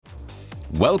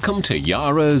Welcome to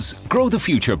Yara's Grow the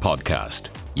Future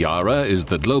podcast. Yara is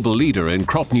the global leader in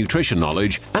crop nutrition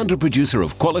knowledge and a producer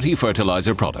of quality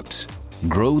fertilizer products.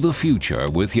 Grow the future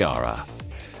with Yara.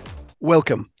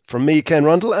 Welcome from me, Ken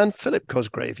Rundle, and Philip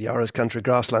Cosgrave, Yara's country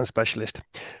grassland specialist.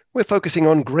 We're focusing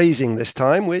on grazing this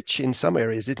time, which in some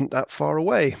areas isn't that far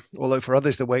away, although for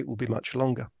others the wait will be much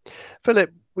longer.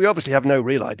 Philip, we obviously have no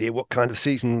real idea what kind of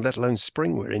season, let alone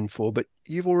spring, we're in for, but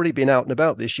you've already been out and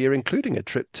about this year, including a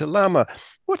trip to Lama.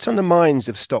 What's on the minds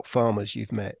of stock farmers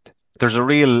you've met? There's a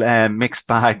real mixed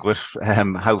bag with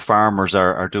how farmers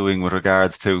are doing with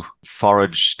regards to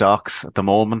forage stocks at the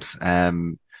moment.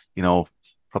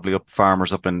 Probably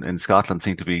farmers up in Scotland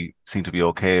seem to be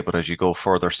okay, but as you go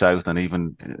further south, and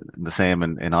even the same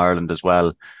in Ireland as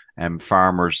well,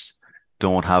 farmers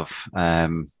don't have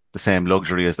the same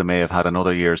luxury as they may have had in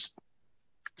other years.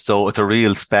 So it's a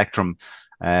real spectrum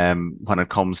when it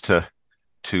comes to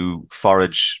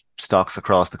forage stocks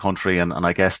across the country, and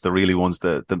I guess the really ones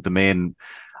the main,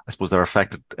 I suppose, they're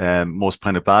affected most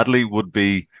kind of badly would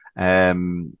be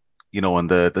in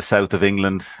the south of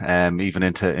England, even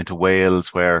into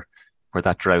Wales, where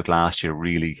that drought last year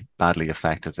really badly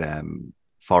affected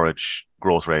forage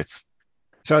growth rates.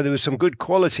 So there was some good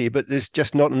quality, but there's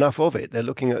just not enough of it. They're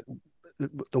looking at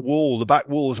the back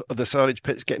walls of the silage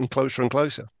pits getting closer and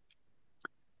closer.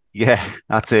 Yeah,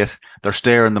 that's it. They're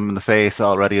staring them in the face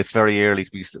already. It's very early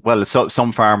to be. Well,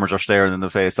 some farmers are staring in the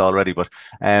face already, but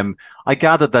I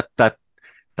gathered that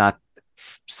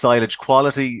silage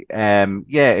quality,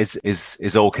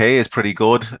 is okay, is pretty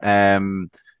good.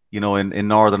 In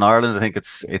Northern Ireland, I think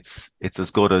it's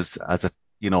as good as it.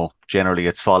 Generally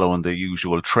it's following the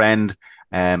usual trend.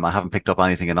 I haven't picked up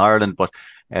anything in Ireland, but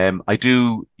I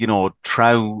do.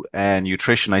 Trow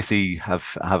Nutrition, I see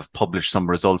have published some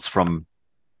results from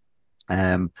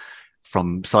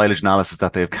silage analysis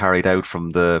that they've carried out from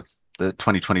the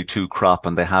 2022 crop,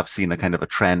 and they have seen a kind of a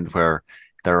trend where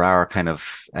there are kind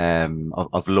of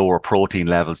lower protein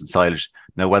levels in silage.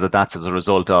 Now, whether that's as a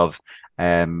result of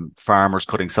farmers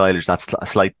cutting silage that's a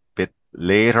slight bit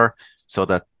later, so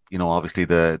that obviously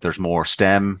there's more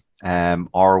stem,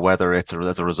 or whether it's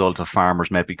as a result of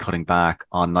farmers maybe cutting back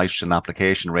on nitrogen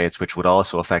application rates, which would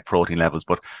also affect protein levels,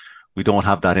 but we don't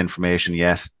have that information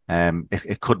yet.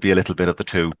 It could be a little bit of the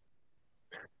two.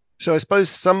 So I suppose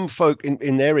some folk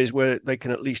in areas where they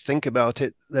can at least think about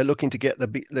it, they're looking to get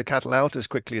the cattle out as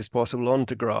quickly as possible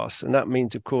onto grass. And that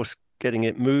means, of course, getting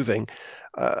it moving.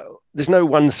 There's no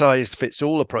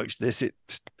one-size-fits-all approach to this.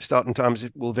 Starting times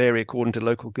it will vary according to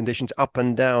local conditions up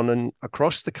and down and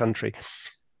across the country.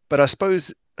 But I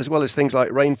suppose, as well as things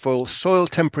like rainfall, soil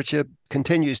temperature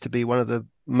continues to be one of the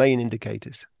main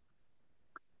indicators.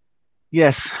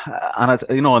 Yes, and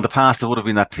in the past it would have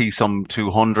been that T-sum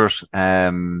 200,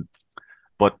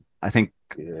 but I think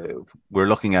we're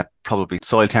looking at probably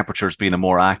soil temperatures being a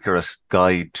more accurate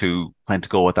guide to when to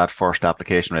go at that first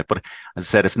application rate. But as I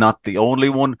said, it's not the only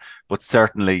one, but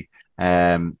certainly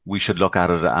we should look at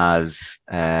it as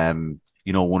one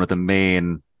of the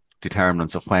main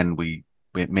determinants of when we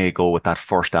may go with that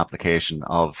first application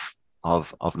of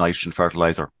nitrogen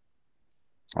fertilizer.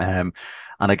 And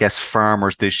I guess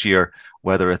farmers this year,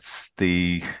 whether it's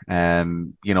the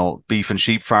beef and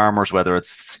sheep farmers, whether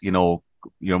it's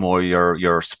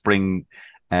your spring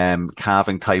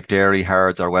calving type dairy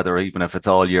herds, or whether even if it's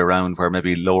all year round where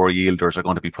maybe lower yielders are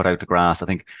going to be put out to grass, I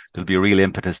think there'll be a real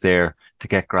impetus there to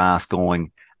get grass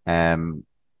going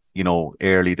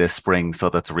early this spring, so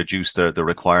that to reduce the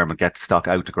requirement, get stock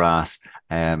out to grass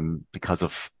because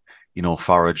of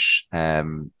forage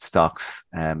stocks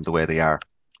the way they are.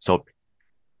 So,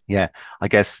 yeah, I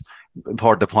guess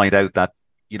important to point out that,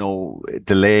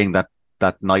 delaying that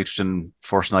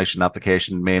first nitrogen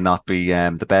application may not be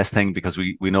the best thing, because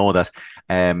we know that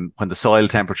when the soil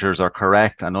temperatures are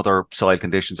correct and other soil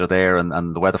conditions are there,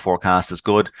 and the weather forecast is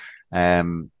good,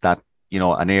 that,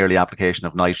 an early application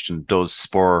of nitrogen does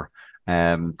spur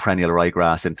perennial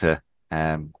ryegrass into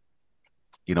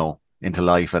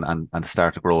life and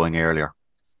start growing earlier.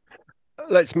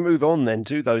 Let's move on then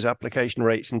to those application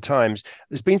rates and times.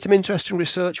 There's been some interesting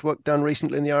research work done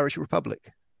recently in the Irish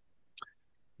Republic.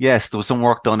 Yes, there was some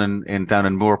work done down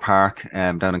in Moore Park,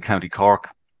 down in County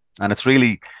Cork, and it's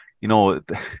really,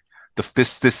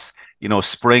 this early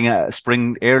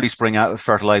spring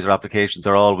fertilizer applications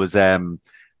are always a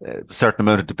certain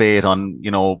amount of debate on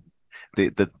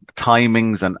the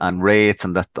timings and rates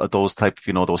and those type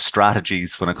of those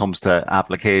strategies when it comes to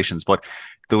applications. But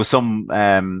there was some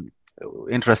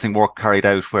interesting work carried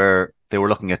out where they were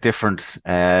looking at different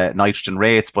nitrogen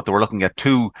rates, but they were looking at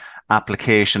two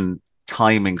application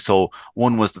timing. So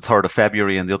one was the 3rd of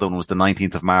February and the other one was the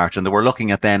 19th of March. And they were looking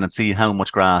at then and see how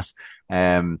much grass,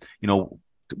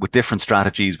 with different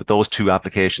strategies, with those two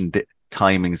application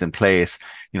timings in place,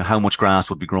 how much grass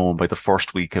would be grown by the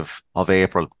first week of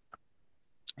April.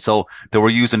 So they were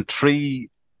using 3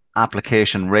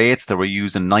 application rates. They were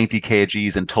using 90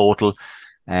 kgs in total,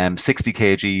 60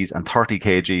 kgs and 30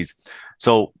 kgs.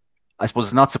 So I suppose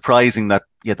it's not surprising that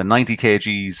the 90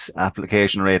 kgs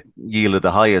application rate yielded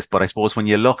the highest. But I suppose when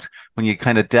you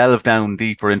kind of delve down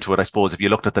deeper into it, I suppose if you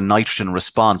looked at the nitrogen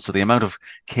response, so the amount of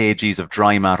kgs of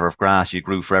dry matter of grass you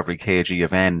grew for every kg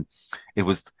of N, it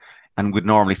was, and we'd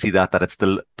normally see that it's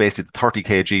basically the 30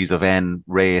 kgs of N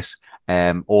rate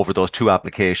over those two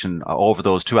application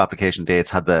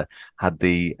dates had the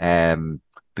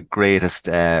greatest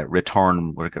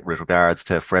return with regards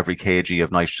to, for every kg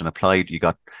of nitrogen applied, you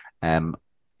got I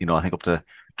think up to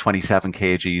 27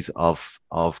 kgs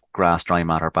of grass dry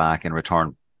matter back in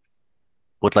return.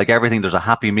 But like everything, there's a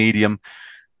happy medium,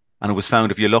 and it was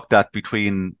found if you looked at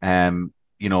between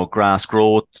grass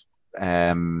growth,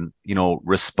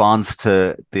 response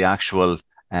to the actual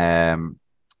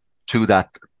to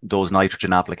those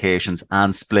nitrogen applications,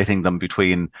 and splitting them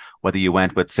between whether you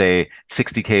went with, say,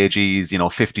 60 kgs,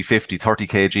 50-50, 30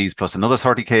 kgs plus another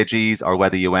 30 kgs, or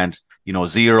whether you went,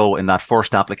 0 in that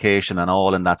first application and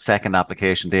all in that second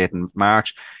application date in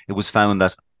March. It was found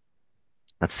that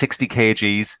 60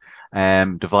 kgs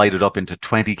divided up into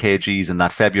 20 kgs in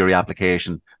that February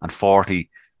application and 40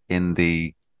 in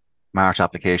the March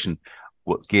application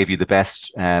gave you the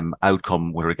best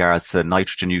outcome with regards to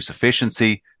nitrogen use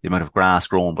efficiency, the amount of grass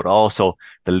grown, but also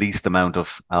the least amount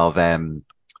of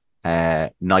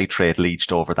nitrate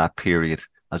leached over that period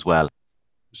as well.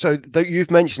 So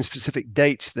you've mentioned specific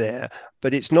dates there,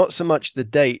 but it's not so much the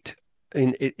date.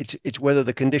 It's whether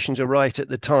the conditions are right at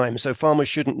the time. So farmers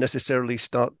shouldn't necessarily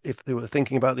start, if they were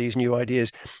thinking about these new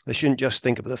ideas, they shouldn't just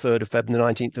think of the 3rd of Feb and the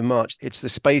 19th of March. It's the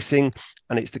spacing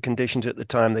and it's the conditions at the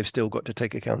time they've still got to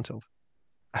take account of.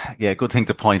 Yeah, good thing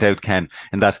to point out, Ken,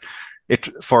 in that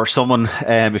for someone,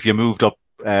 if you moved up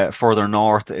further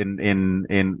north in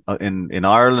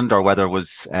Ireland, or whether it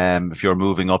was if you're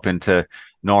moving up into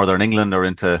Northern England or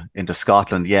into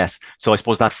Scotland, yes. So I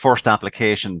suppose that first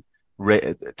application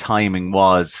timing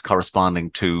was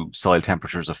corresponding to soil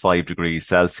temperatures of 5 degrees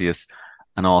Celsius,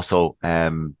 and also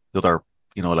the other,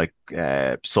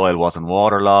 soil wasn't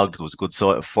waterlogged. There was a good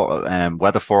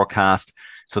weather forecast.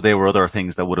 So there were other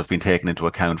things that would have been taken into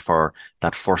account for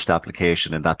that first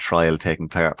application and that trial taking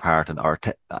part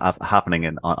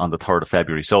happening on the 3rd of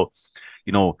February. So,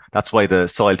 that's why the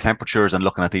soil temperatures and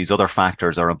looking at these other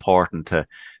factors are important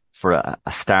for a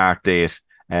start date,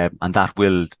 and that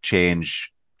will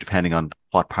change depending on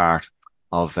what part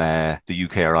of the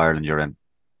UK or Ireland you're in.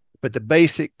 But the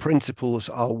basic principles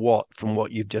are what, from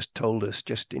what you've just told us,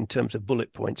 just in terms of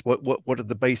bullet points? What are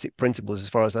the basic principles as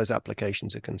far as those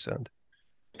applications are concerned?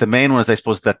 The main one is, I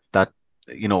suppose, that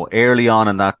early on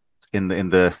in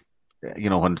the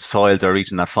when soils are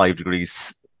reaching that 5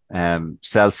 degrees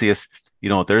Celsius,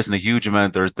 there isn't a huge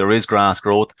amount. There is grass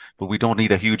growth, but we don't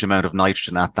need a huge amount of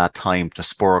nitrogen at that time to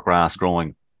spur grass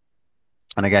growing.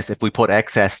 And I guess if we put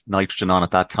excess nitrogen on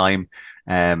at that time,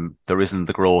 there isn't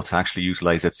the growth to actually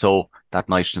utilize it. So that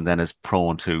nitrogen then is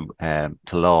prone to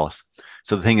loss.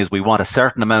 So the thing is, we want a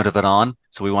certain amount of it on.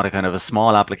 So we want a kind of a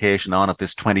small application on of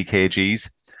this 20 kgs.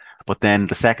 But then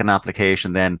the second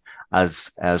application, then as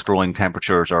growing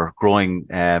temperatures or growing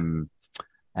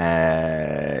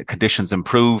conditions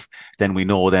improve, then we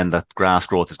know then that grass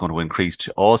growth is going to increase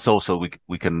also. So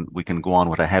we can go on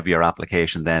with a heavier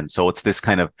application then. So it's this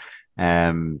kind of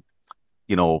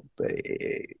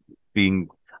being,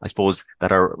 I suppose,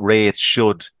 that our rates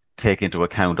should take into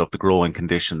account of the growing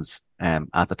conditions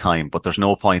at the time. But there's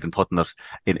no point in putting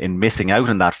it in missing out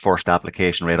on that first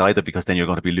application rate either, because then you're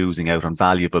going to be losing out on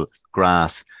valuable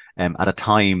grass at a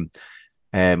time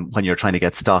when you're trying to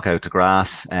get stock out to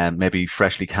grass, maybe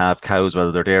freshly calved cows,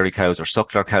 whether they're dairy cows or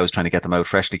suckler cows, trying to get them out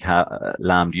freshly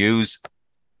lambed ewes.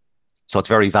 So it's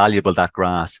very valuable, that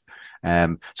grass.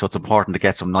 So it's important to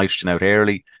get some nitrogen out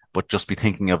early, but just be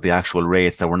thinking of the actual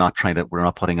rates, that we're not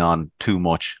putting on too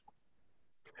much.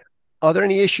 Are there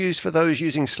any issues for those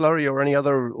using slurry or any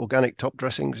other organic top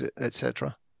dressings,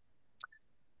 etc.?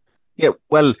 Yeah,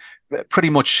 well, pretty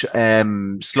much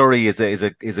slurry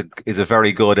is a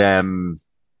very good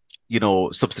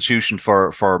substitution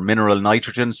for mineral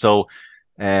nitrogen. So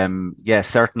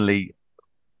certainly,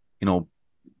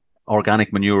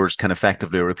 organic manures can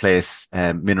effectively replace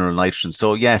mineral nitrogen.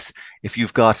 So yes, if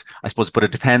you've got, I suppose, but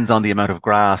it depends on the amount of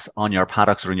grass on your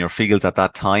paddocks or in your fields at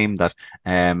that time. That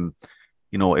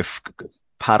if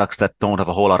paddocks that don't have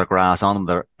a whole lot of grass on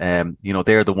them,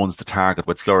 they're the ones to target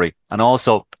with slurry. And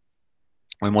also,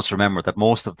 we must remember that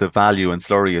most of the value in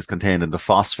slurry is contained in the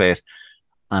phosphate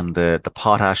and the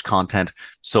potash content.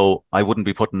 So I wouldn't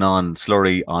be putting on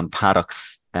slurry on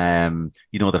paddocks,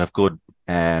 that have good,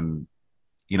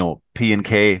 P and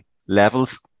K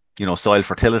levels, soil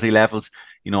fertility levels.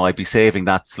 I'd be saving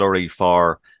that slurry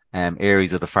for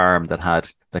areas of the farm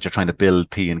that you're trying to build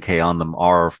P and K on them,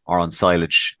 or on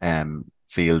silage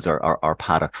fields or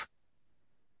paddocks.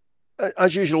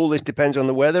 As usual, all this depends on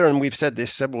the weather, and we've said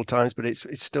this several times, but it's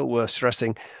still worth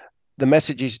stressing. The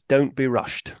message is don't be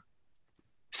rushed.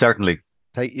 Certainly.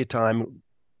 Take your time.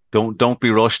 Don't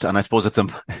be rushed. And I suppose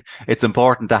it's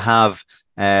important to have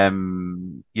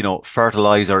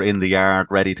fertilizer in the yard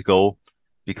ready to go,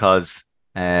 because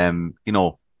we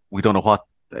don't know what,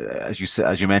 as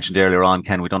you mentioned earlier on,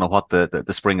 Ken, we don't know what the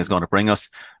spring is going to bring us,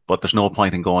 but there's no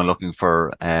point in going looking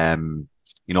for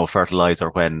fertilizer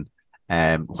when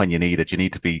you need it. You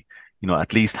need to be,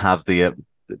 at least have the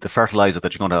fertilizer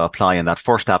that you're going to apply in that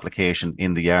first application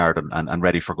in the yard and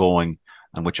ready for going,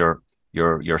 and with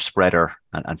your spreader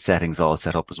and settings all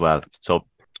set up as well. So,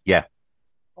 yeah.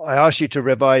 I asked you to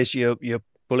revise your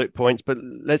bullet points, but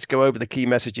let's go over the key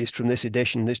messages from this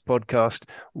edition, this podcast.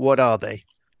 What are they?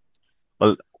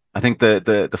 Well, I think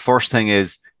the first thing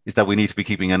is that we need to be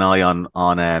keeping an eye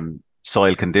on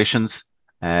soil conditions.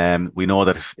 We know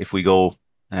that if we go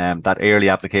that early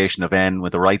application of N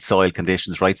with the right soil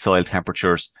conditions, right soil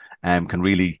temperatures, can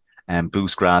really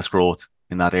boost grass growth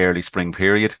in that early spring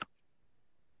period.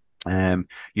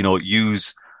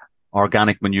 Use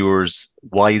organic manures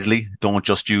wisely. Don't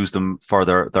just use them for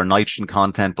their nitrogen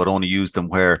content, but only use them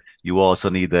where you also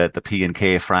need the P and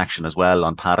K fraction as well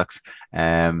on paddocks.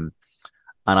 And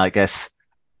I guess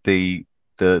the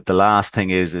last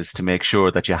thing is to make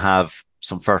sure that you have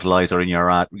some fertilizer in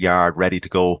your yard ready to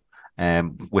go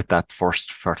with that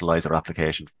first fertilizer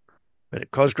application.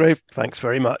 Philip Cosgrave, thanks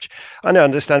very much. And I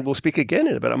understand we'll speak again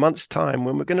in about a month's time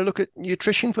when we're going to look at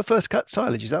nutrition for first cut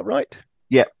silage. Is that right?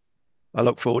 Yeah. I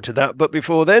look forward to that. But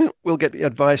before then, we'll get the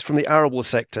advice from the arable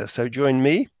sector. So join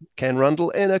me, Ken Rundle,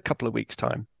 in a couple of weeks'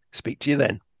 time. Speak to you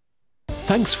then.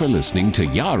 Thanks for listening to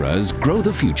Yara's Grow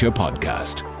the Future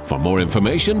podcast. For more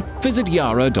information, visit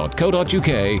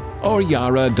yara.co.uk or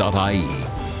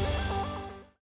yara.ie.